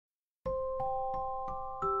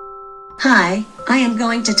Hi, I am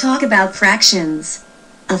going to talk about fractions.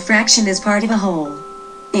 A fraction is part of a whole.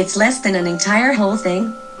 It's less than an entire whole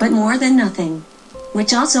thing, but more than nothing.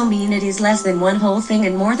 Which also mean it is less than one whole thing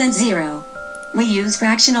and more than zero. We use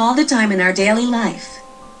fraction all the time in our daily life.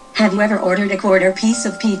 Have you ever ordered a quarter piece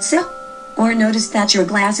of pizza? Or noticed that your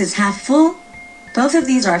glass is half full? Both of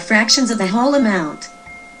these are fractions of the whole amount.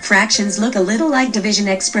 Fractions look a little like division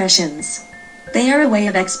expressions. They are a way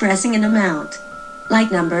of expressing an amount.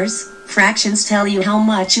 Like numbers, fractions tell you how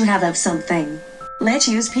much you have of something. Let's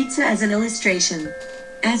use pizza as an illustration.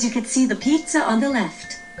 As you can see the pizza on the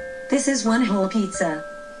left. This is one whole pizza.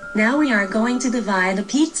 Now we are going to divide the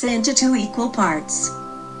pizza into two equal parts.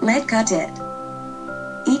 Let's cut it.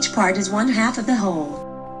 Each part is one half of the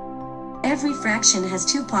whole. Every fraction has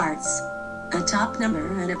two parts. A top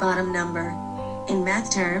number and a bottom number. In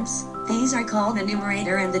math terms, these are called the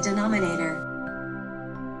numerator and the denominator.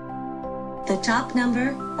 The top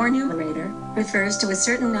number, or numerator, refers to a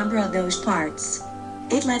certain number of those parts.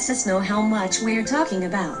 It lets us know how much we're talking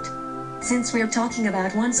about. Since we're talking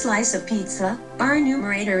about one slice of pizza, our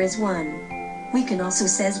numerator is 1. We can also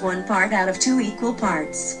say 1 part out of two equal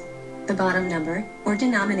parts. The bottom number, or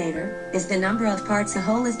denominator, is the number of parts the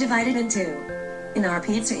whole is divided into. In our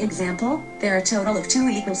pizza example, there are a total of 2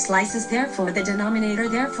 equal slices, therefore the denominator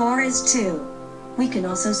therefore is 2. We can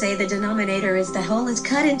also say the denominator is the whole is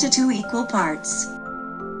cut into 2 equal parts.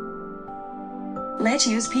 Let's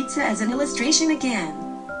use pizza as an illustration again.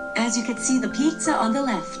 As you can see the pizza on the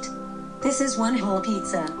left. This is one whole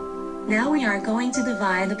pizza. Now we are going to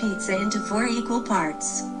divide the pizza into 4 equal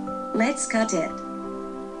parts. Let's cut it.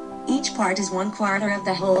 Each part is 1/4 of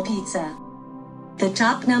the whole pizza. The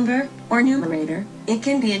top number, or numerator, it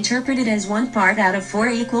can be interpreted as 1 part out of 4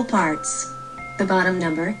 equal parts. The bottom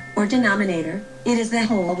number, or denominator, it is the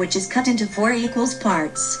whole which is cut into 4 equal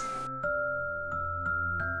parts.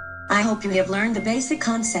 I hope you have learned the basic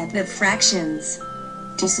concept of fractions.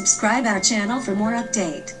 To subscribe our channel for more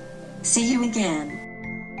update. See you again.